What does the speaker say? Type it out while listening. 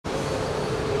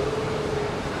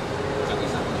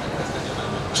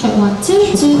Check 1,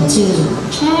 2, 2, 2.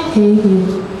 Check. Hey,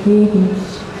 hey, hey.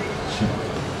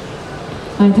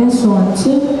 My test 1,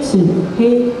 2, 2.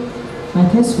 Hey. My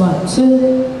test 1,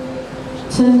 2,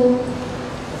 2.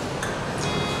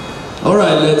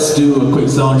 Alright, let's do a quick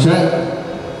sound check.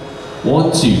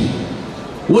 1, 2.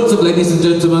 What's up, ladies and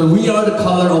gentlemen? We are the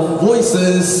Color of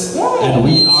Voices, and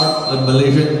we are a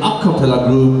Malaysian a cappella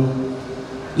group.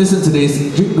 Listen to this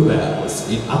Jingle Bells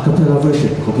in a cappella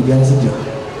version. Hope you guys enjoy.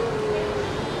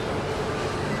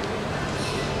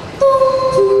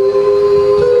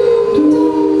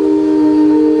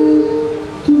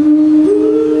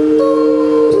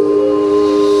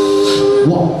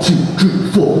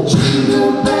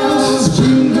 Jingle bells,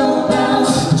 jingle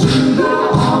bells, jingle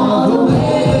all the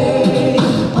way.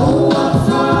 Oh, what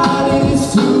fun it is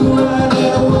to ride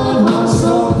in a one-horse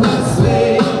open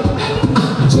sleigh.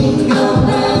 Jingle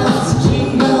bells,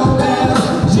 jingle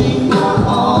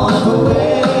all the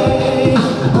way.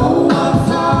 Oh, what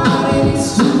fun it is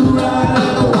to ride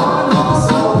in a one-horse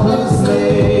open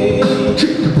sleigh.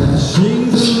 Dashing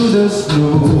through the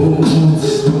snow,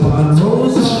 the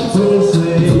one-horse open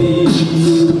sleigh.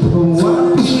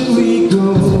 What will we go?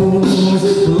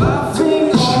 Laughing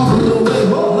all the way,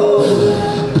 whoa.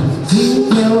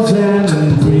 Details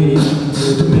and dreams,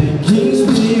 making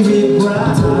spirit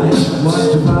bright. What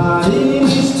the party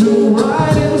is to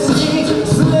ride and sing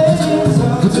sleighs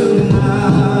of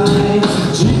tonight.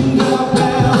 Jingle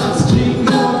bells,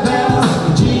 jingle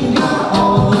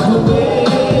all the way.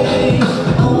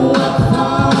 Oh, what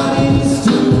fun it is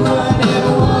to ride in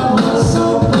a one-horse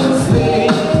open sleigh.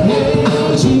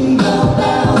 Hey, jingle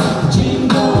bells,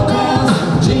 jingle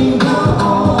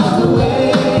all the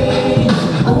way.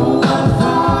 Oh, what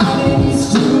fun it is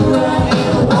to ride in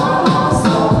a one-horse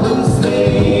open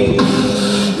sleigh.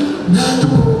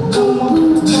 Thank you,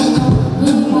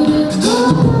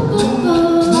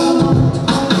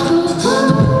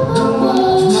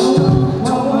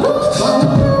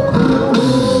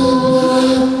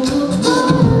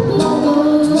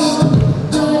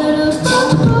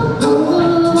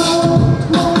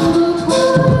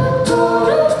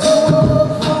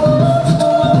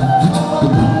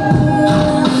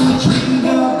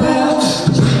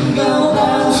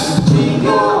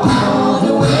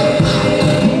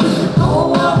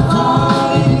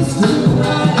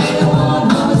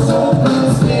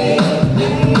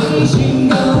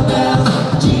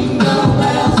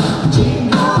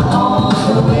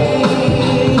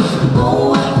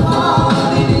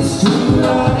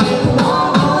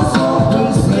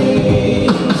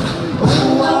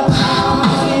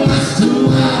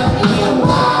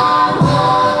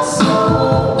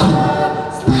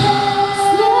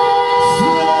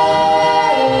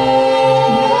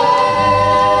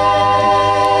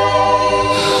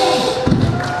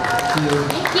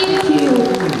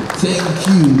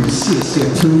 谢谢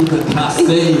to the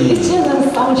Kasei. It's just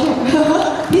a sound check.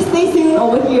 Please stay tuned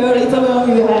over here. Later on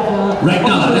we have Right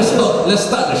now, let's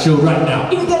start the show right now.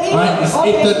 Alright, it's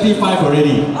 8:35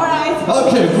 already. Alright.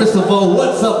 Okay, first of all,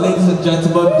 what's up, ladies and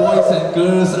gentlemen, boys and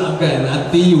girls, uncle and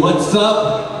auntie, what's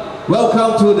up?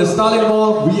 Welcome to the Starling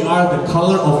Mall. We are the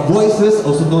Color of Voices,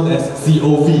 also known as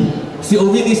COV.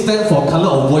 COV this stands for Color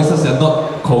of Voices and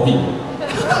not COVID.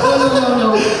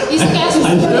 No. It's I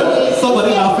hear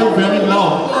somebody laughing very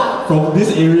loud from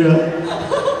this area.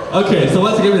 Okay, so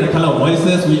once again, we're the Color of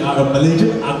Voices. We are a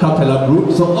Malaysian a cappella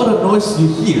group. So all the noise you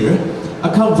hear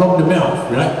come from the mouth,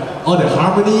 right? All the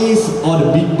harmonies, all the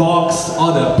beatbox,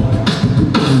 all the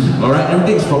alright,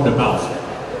 everything is from the mouth.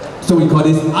 So we call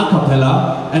this a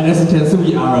cappella, and as you can see,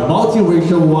 we are a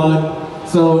multiracial one.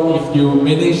 So if you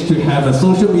manage to have a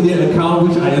social media account,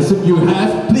 which I assume you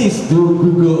have, please do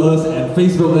Google us and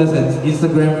Facebook us and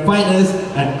Instagram, find us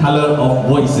at Color of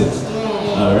Voices.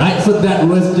 Alright, so that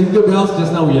was Jingle Bells.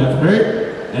 Just now we have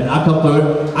heard an a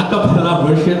cappella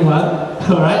version one.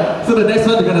 Alright, so the next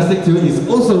one we're gonna stick to is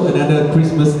also another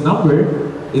Christmas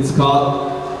number. It's called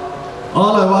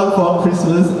All I Want for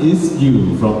Christmas Is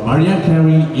You from Mariah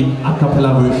Carey in a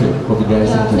cappella version. Hope you guys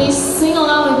enjoy. Please sing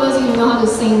along with us if you know how to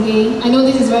sing, okay? I know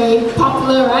this is very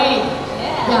popular, right?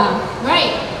 Yeah,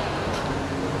 right.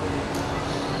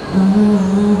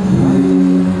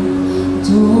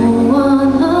 Don't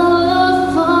want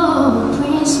love for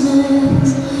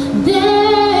Christmas.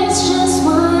 There's just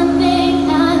one thing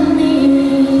I need.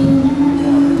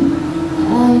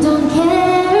 I don't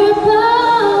care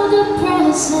about the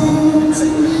presents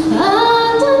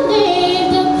underneath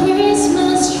the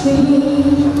Christmas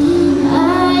tree.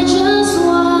 I just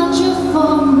want you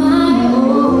for my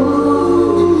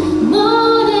own,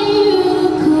 more than you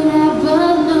could ever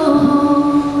know.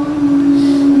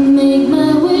 Make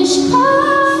my wish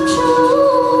come true.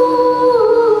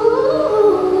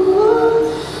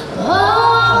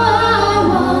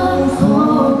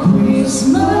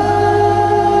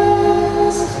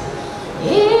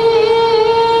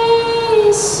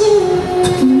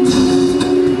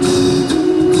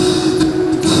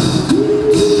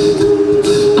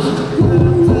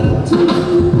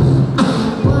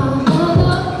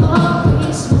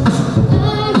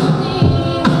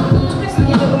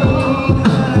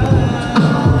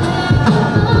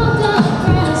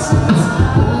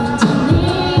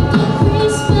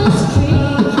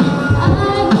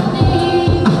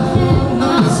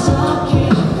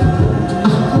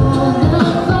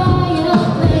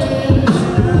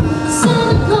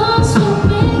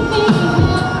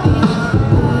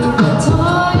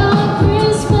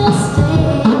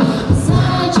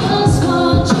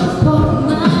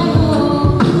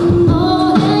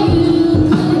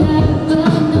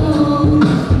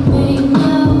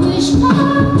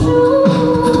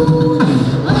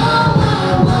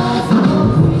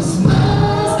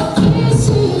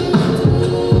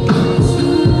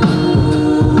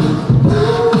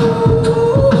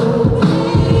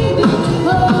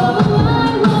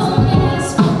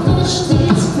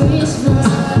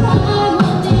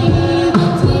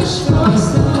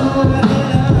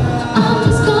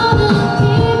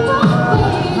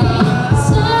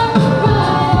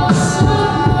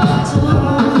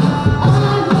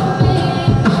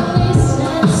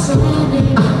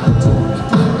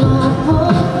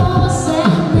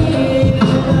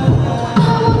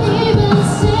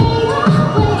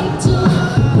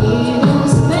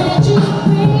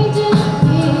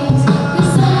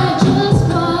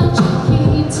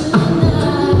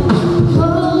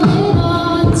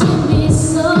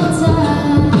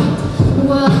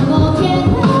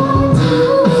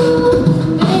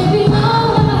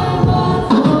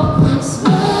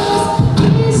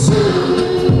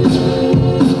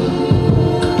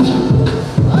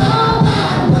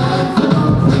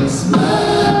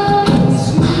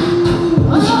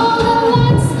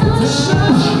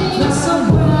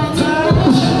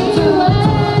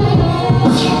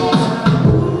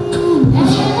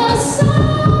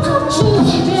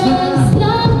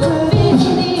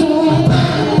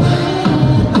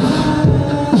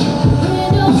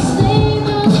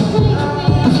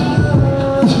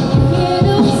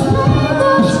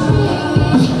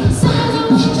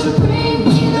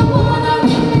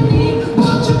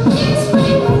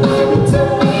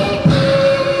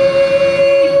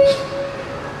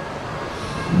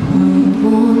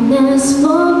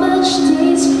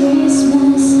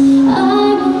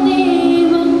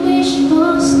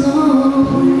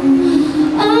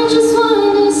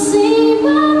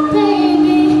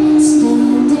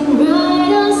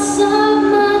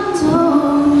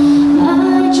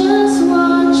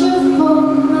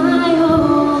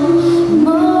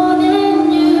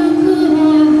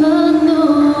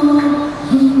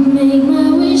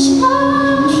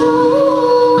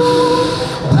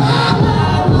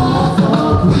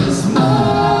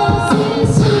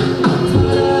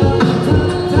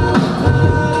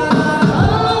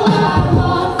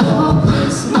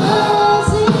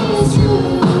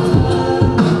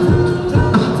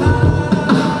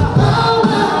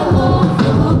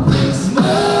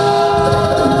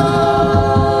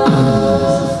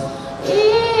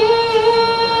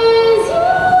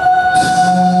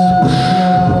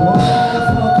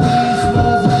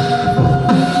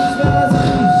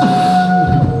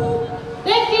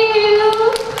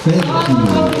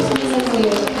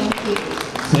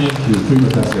 Thank you, Terima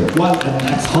kasih. What an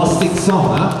exhausting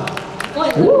song, huh?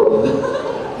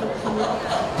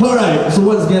 Alright, so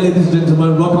once again, ladies and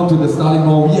gentlemen, welcome to the Starling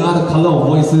Mall. We are the Color of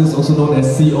Voices, also known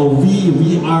as COV.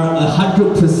 We are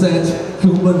 100%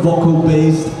 human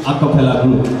vocal-based a cappella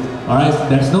group. Alright,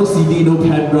 there's no CD, no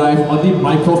pen drive, only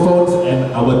microphones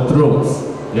and our throats.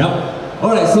 Yep.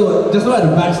 Alright, so just now at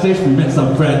the backstage, we met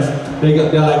some friends. They're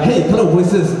like, hey, Color of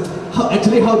Voices, how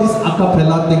this a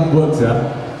cappella thing works, yeah?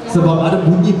 Sebab ada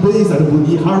bunyi bass, ada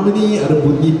bunyi harmony, ada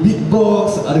bunyi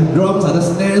beatbox, ada drums, ada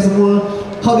snare semua.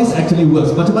 How this actually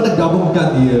works, macam mana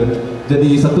gabungkan dia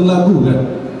jadi satu lagu kan?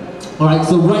 Alright,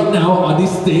 so right now on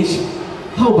this stage,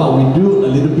 how about we do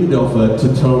a little bit of a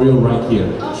tutorial right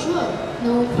here? Oh sure,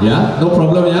 no problem. Yeah, no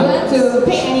problem, You yeah? want to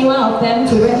pick any one of them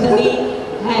to randomly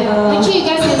have a... Actually,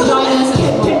 you guys can join us as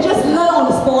well. can just learn on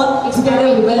the spot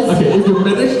together with us. Okay, if you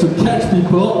manage to catch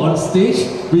people on stage,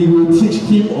 we will teach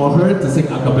him or her to sing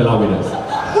a cappella with us.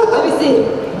 Let me see.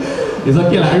 It's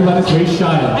okay, like everybody's very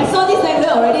shy. I saw this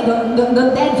lecture already, don't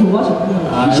dare to watch it.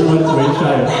 Everyone's very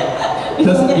shy.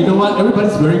 Because you know what,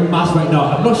 everybody's wearing masks right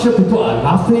now. I'm not sure people are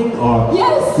laughing or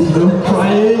Yes!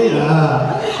 crying.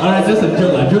 Alright, just a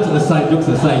joke, jokes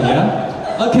aside, yeah?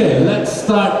 Okay, let's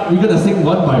start. We're gonna sing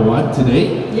one by one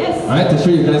today. Yes. Alright, to show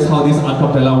you guys how this a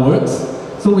cappella works.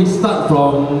 So we start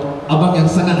from abang yang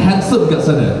sangat handsome kat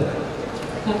sana.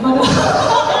 Mana?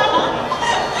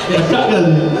 Ya, kak kan?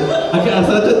 Agak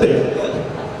asal cantik.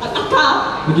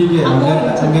 Okay,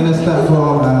 I'm gonna start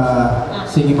from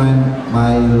singing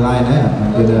my line.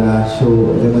 I'm gonna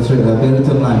demonstrate a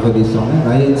baritone line for this song.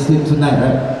 Ryan Sleep Tonight,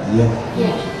 right? Yeah.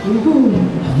 Yeah.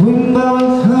 Wind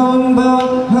blowing, how wind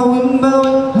blowing, how wind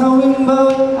blowing, how wind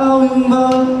blowing, how wind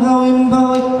blowing, how wind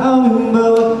blowing, how wind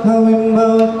blowing, how wind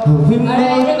blowing, how wind blowing.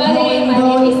 Alright everybody, my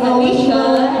name is Alicia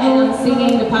and I'm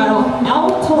singing the part of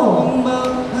alto.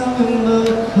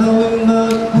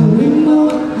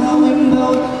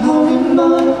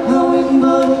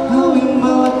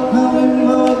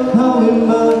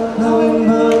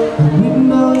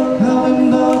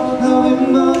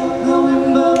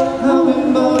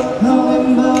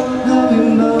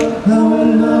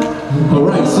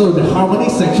 Alright, so the harmony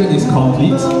section is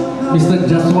complete. Mr.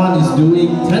 Jaswan is doing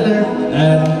tenor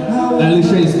and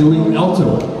Alicia is doing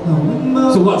alto.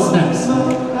 So what's next?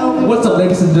 What's up,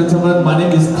 ladies and gentlemen? My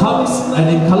name is Tubbs and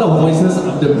in Color of Voices,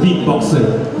 I'm the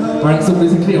beatboxer. Alright, so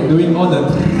basically I'm doing all the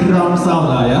drum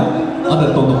sound, yeah? All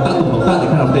the tong tong that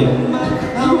kind of thing.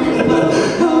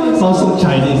 Sounds so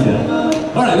Chinese,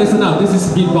 yeah? Alright, listen up. This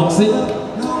is beatboxing.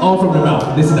 All from the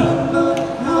mouth. Listen up.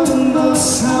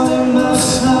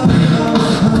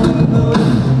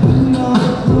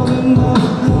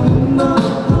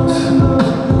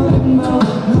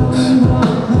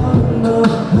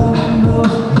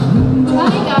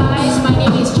 Hi guys, my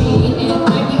name is Jane and I'm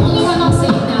the only one on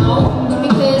stage now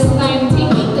because I'm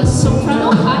taking the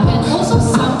soprano part and also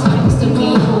sometimes the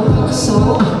main vocal.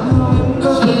 So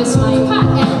here's my part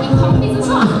and it completes the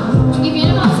song. If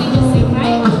you're not sing, just sing,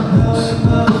 right?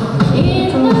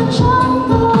 In the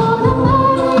jungle, the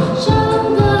magic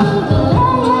jungle, the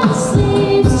lion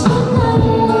sleeps tonight.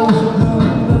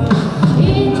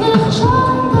 In the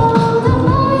jungle, the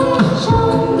magic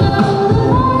jungle, the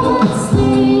lion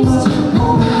sleeps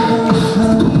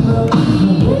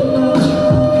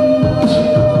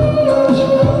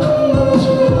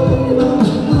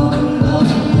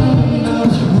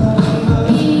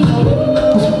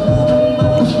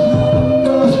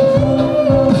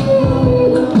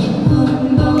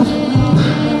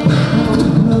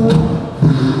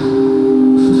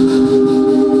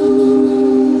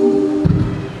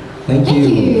Thank you. Thank you. So much. Thank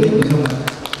you.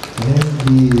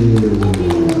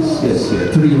 Yes,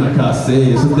 terima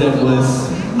kasih. So that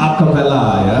was a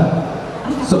cappella, yeah?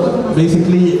 So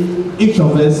basically, each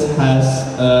of us has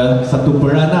satu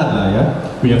peranan lah, yeah?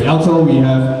 We have alto, we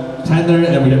have tenor,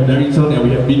 and we have baritone, and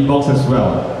we have beatbox as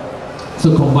well.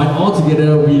 So combined all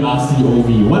together, we are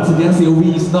COV. Once again,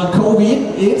 COV is not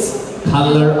COVID, it's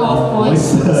Color of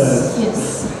Voices.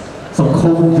 Yes. Some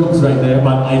cold jokes right there,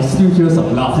 but I still hear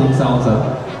some laughing sounds.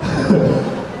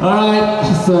 Alright,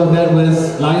 so that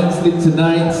was Lion Sleep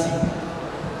Tonight.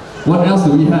 What else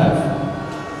do we have?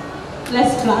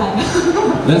 Let's fly.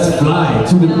 Let's fly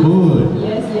to the moon.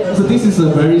 Yes, yes. So this is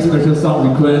a very special song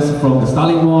request from the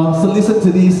Starling Mall. So listen to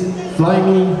this, Fly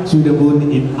Me to the Moon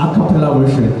in a cappella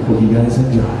version. Hope you guys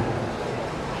enjoy.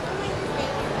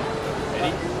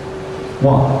 Ready?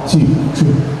 1, 2,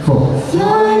 3, 4.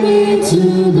 Fly me to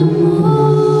the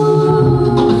moon,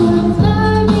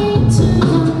 fly me to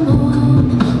the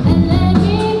moon, and let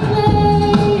me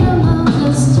play among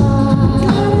the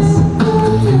stars.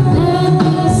 Let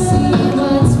me see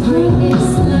what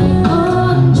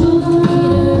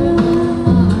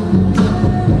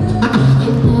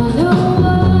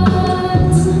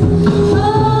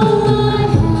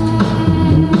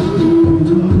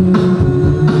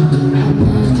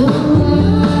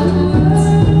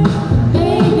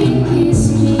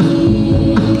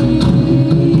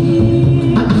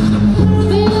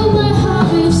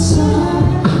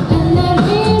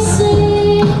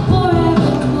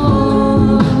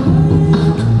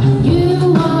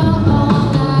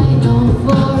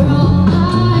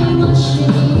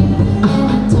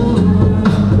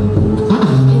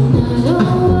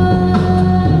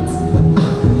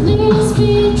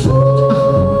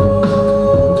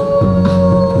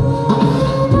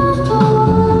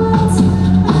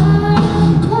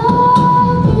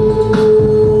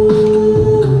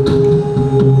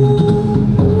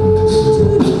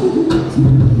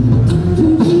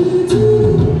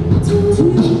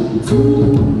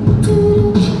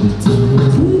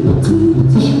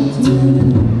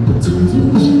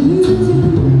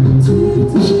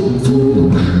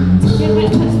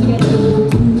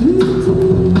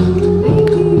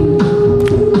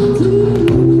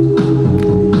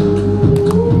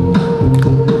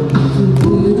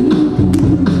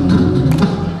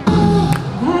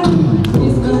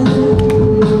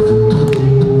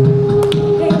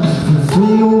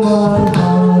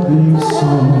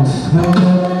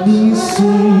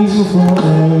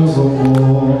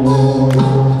forevermore.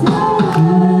 You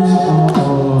are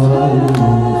all I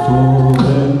long for,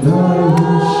 and I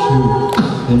wish you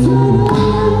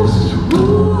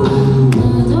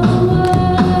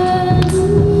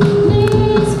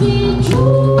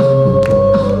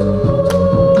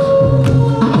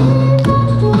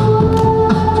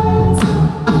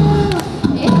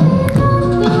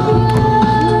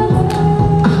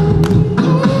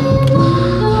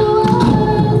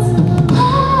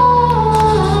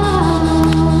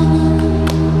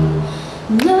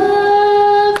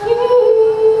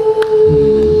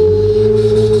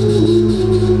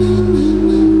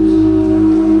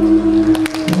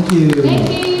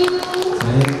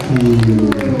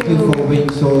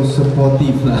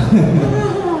supportive lah.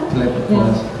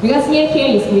 Because here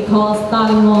is we call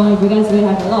Starling Mall because we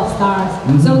have a lot of stars.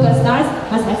 So the stars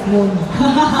must have moon.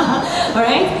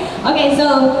 Alright? Okay,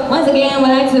 so once again I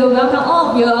would like to welcome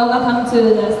all of you. Welcome to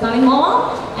the Starling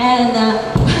Mall. And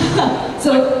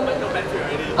so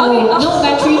okay, no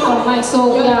battery for mine,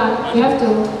 so yeah, you have to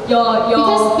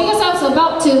because I was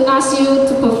about to ask you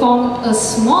to perform a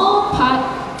small part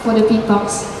for the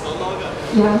beatbox.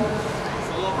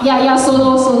 Yeah,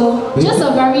 solo. Just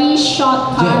a very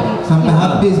short part. Sampai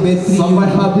habis bateri.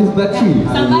 Sampai habis bateri.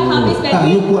 Tak,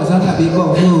 you kuat sangat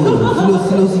beatbox tu.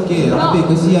 Slow sikit. Habis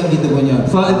kesian kita punya.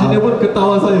 So engineer pun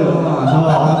ketawa saya.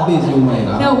 Sampai habis you main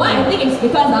lah. No, why I think it's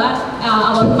because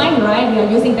our mind, right, we are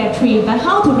using battery. But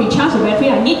how to recharge the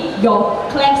battery? I need your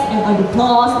claps and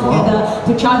applause together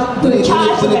to charge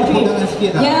the battery.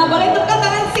 Ya, boleh tekan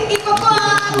tangan sikit papa.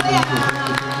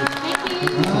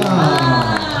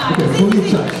 Okay, fully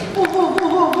charged.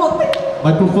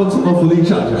 Microphone semua fully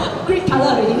charged. Great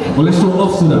color already. Boleh show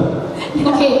off sudah.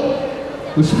 Okay.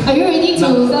 Are you ready to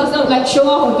like show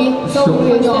off a bit? So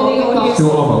with your beatbox?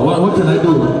 Show off. What can I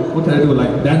do? What can I do?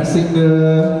 Like dancing?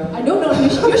 I don't know.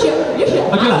 You should.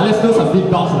 Okay lah, let's do some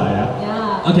beatbox lah,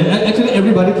 yeah. Okay, actually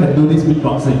everybody can do this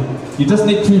beatboxing. You just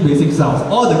need 3 basic sounds.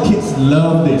 All the kids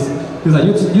love this. Because I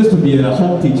used to be a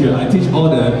home teacher. I teach all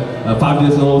the 5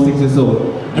 years old, 6 years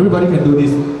old. Everybody can do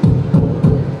this.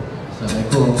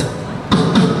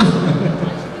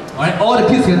 Alright, all the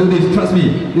kids can do this, trust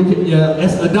me. You can,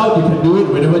 as an adult, you can do it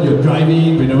whenever you're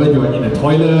driving, whenever you're in the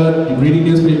toilet, you're reading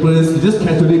newspapers. You just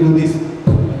casually do this.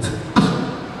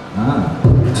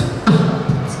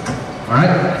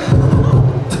 Alright?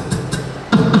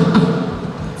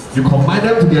 You combine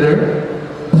them together.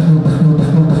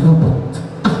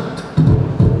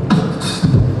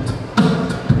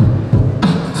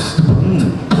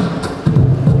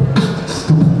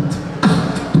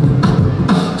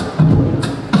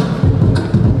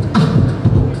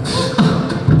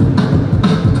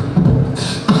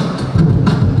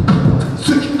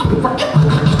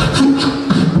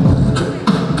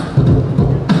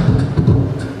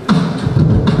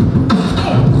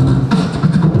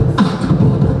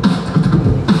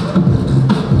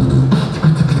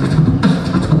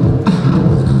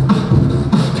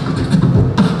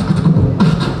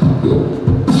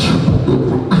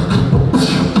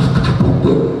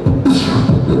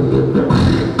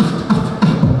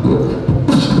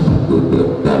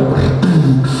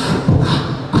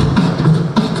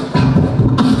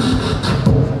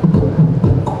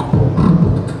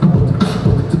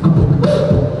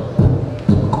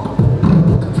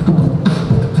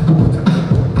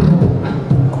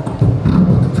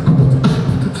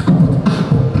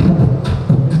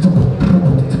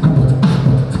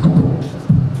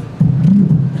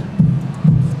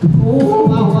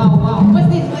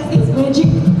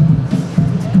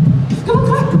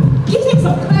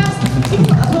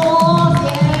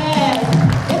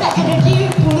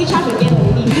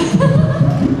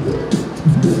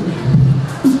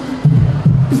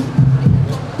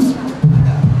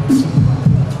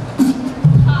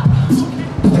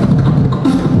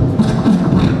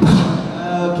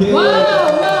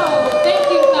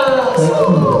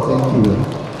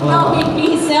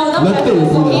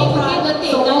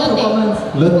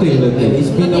 Letih. It's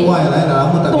been a while, dah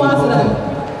lama tak pergi.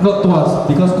 Not twice,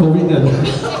 because COVID kan.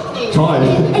 Try.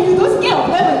 And you don't scare of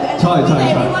them. Try.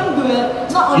 Everyone do it.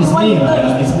 Not only It's one me,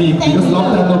 person. it's me. Because long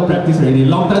time no practice already.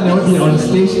 Long time never been on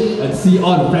stage and see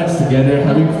all the friends together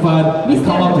having fun. We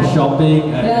come out to shopping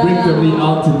and bring family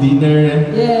out to dinner.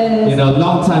 Yes. You know,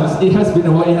 long time. It has been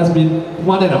a while. It has been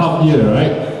 1.5 years,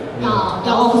 right? Yeah,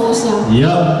 almost.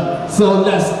 Yep. So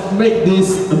let's make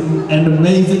this an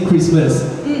amazing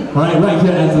Christmas. Right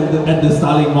here at the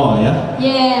Starling Mall, yeah?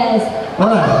 Yes.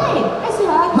 Alright.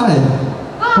 Hi.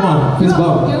 Come on, fist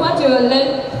bump. Do you want to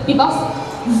learn beatbox?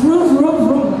 Vroom.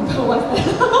 What's that?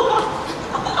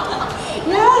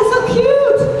 Yeah, it's so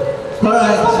cute.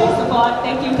 Alright. So much support.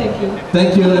 Thank you, thank you.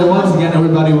 Thank you, and once again,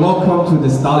 everybody, welcome to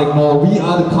the Starling Mall. We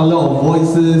are the Color of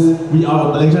Voices. We are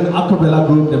a Malaysian a cappella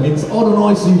group. That means all the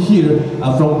noise you hear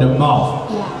are from the mouth.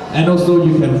 Yeah. And also,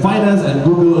 you can find us and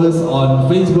Google us on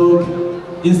Facebook,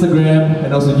 Instagram,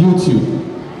 and also YouTube.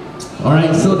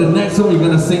 Alright, so the next song we're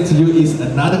gonna sing to you is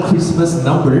another Christmas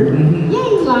number.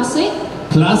 Yay, classic.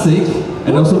 Classic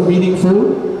and also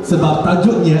meaningful. Sebab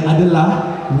tajuknya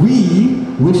adalah We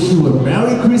Wish You a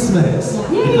Merry Christmas.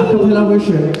 In a cappella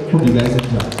version. Hope you guys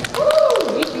enjoy.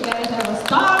 Woo! Wish you guys have a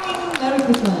starring Merry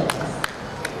Christmas.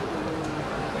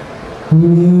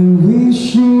 We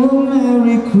wish you a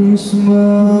Merry Christmas.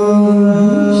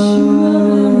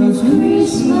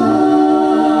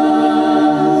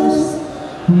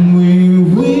 We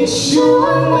wish you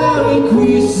a Merry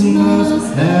Christmas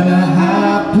and a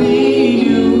Happy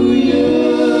New Year.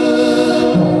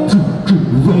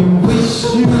 We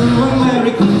wish you a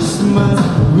Merry Christmas.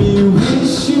 We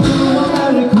wish you a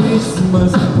Merry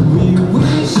Christmas. We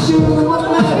wish you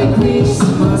a Merry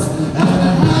Christmas and a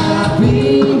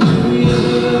Happy New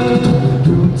Year.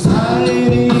 Good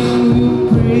tidings we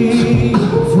pray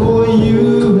for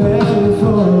you and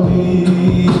for me.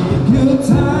 Good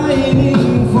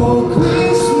tidings for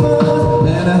Christmas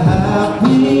and a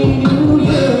Happy New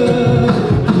Year.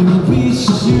 We wish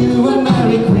you a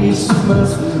Merry Christmas.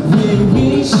 We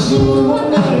wish you a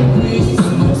Merry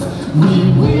Christmas.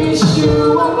 We wish you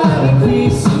a Merry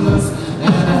Christmas and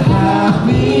a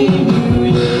Happy New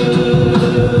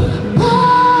Year.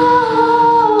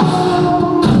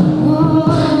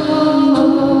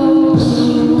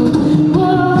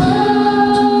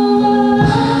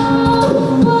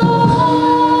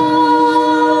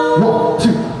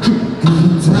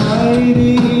 Good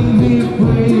tidings we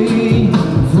pray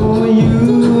for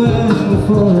you and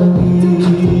for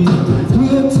me.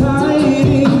 Good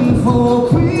tidings for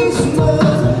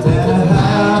Christmas and a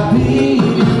Happy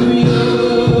New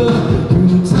Year.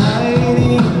 Good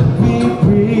tidings we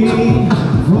pray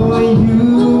for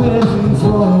you and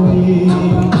for me.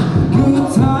 Good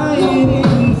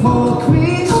tidings for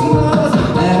Christmas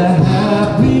and a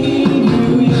Happy New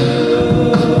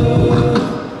Year.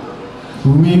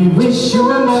 We wish you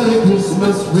a Merry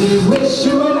Christmas. We wish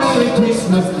you a Merry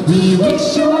Christmas. We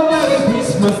wish you a Merry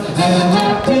Christmas and a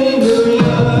Happy New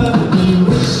Year. We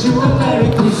wish you a Merry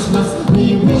Christmas. We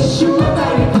wish you a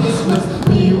Merry Christmas.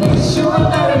 We wish you a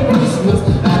Merry Christmas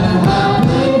and a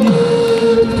Happy New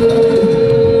Year.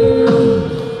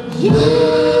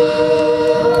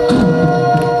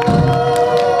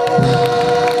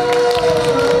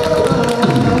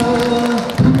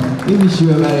 We wish you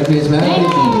a Merry Christmas. Thank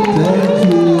you. Thank you.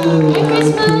 Merry Christmas! Merry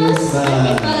Christmas! Have a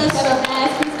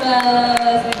blessed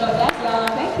Christmas! May God bless y'all.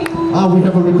 Thank you. We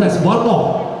have a request. One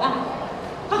more.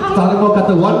 Starling Mall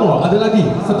kata one more. Ada lagi.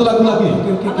 Satu lagu lagi.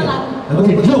 Apa lagu?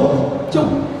 Okay, jom.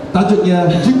 Tajuknya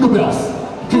Jingle Bells.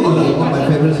 One of my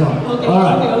favorite songs. Okay,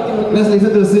 Alright. okay. Let's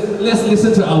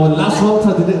listen to our last song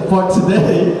for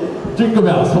today. Jingle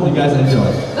Bells. Hope you guys enjoy.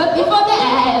 But before that,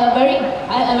 I have a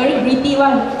very gritty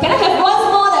one. Can I have once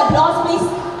more the applause, please?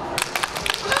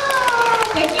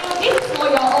 Thank you. This is for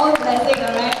your own blessing,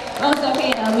 alright? Also,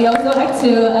 okay, we also like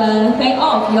to thank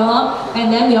all of y'all,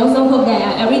 and then we also hope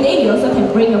that every day you also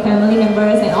can bring your family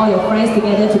members and all your friends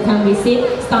together to come visit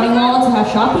Starling Mall to have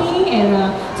shopping and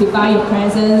to buy your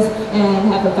presents and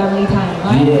have a family time,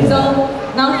 alright? Yeah. So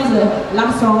now here's the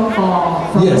last song for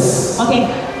Yes. Okay,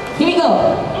 here we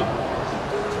go.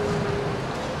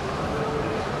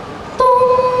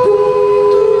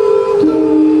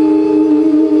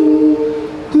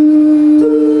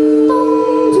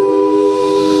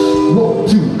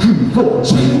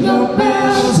 Jingle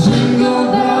bells, jingle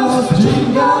bells,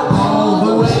 jingle all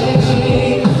the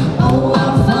way. Oh,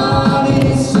 how fun it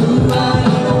is to ride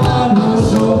in a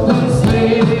one-horse open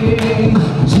sleigh.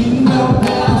 Jingle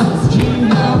bells,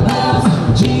 jingle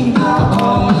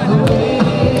all the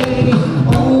way.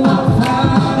 Oh, how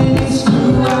fun it is to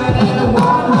ride in a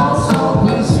one-horse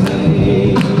open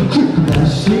sleigh.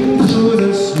 Dashing through the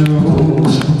snow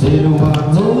in a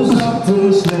one-horse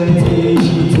open sleigh.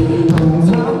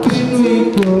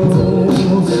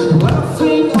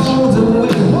 Laughing all the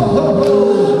way,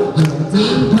 whoa,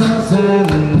 nothing comes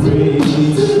and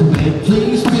breeze,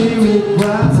 making spirit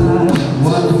bright.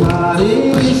 What fun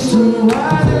it is to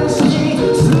ride and sing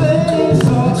sleigh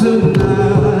song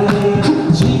tonight.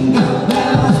 Jingle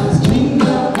bells,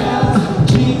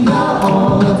 jingle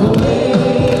all the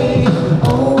way.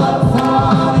 Oh, what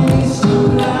fun it is to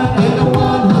ride in a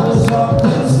one-horse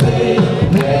open sleigh.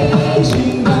 Hey,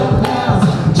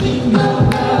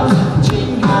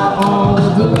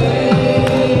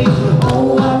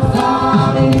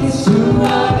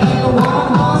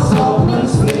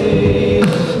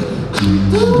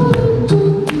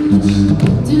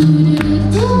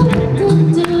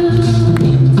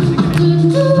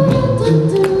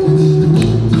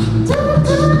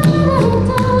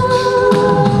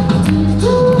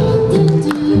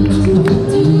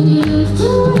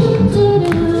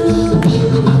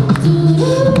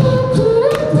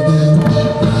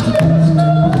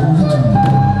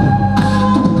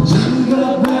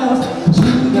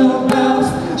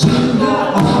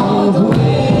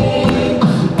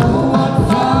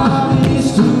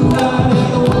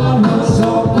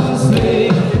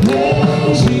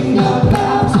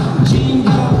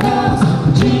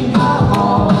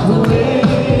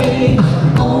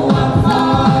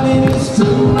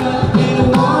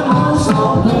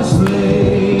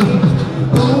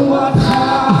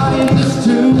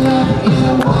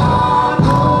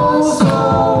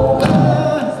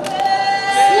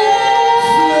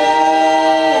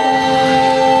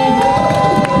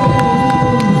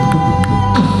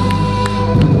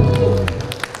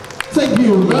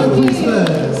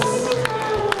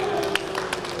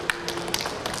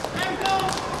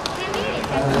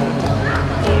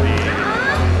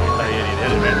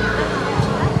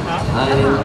 Hi.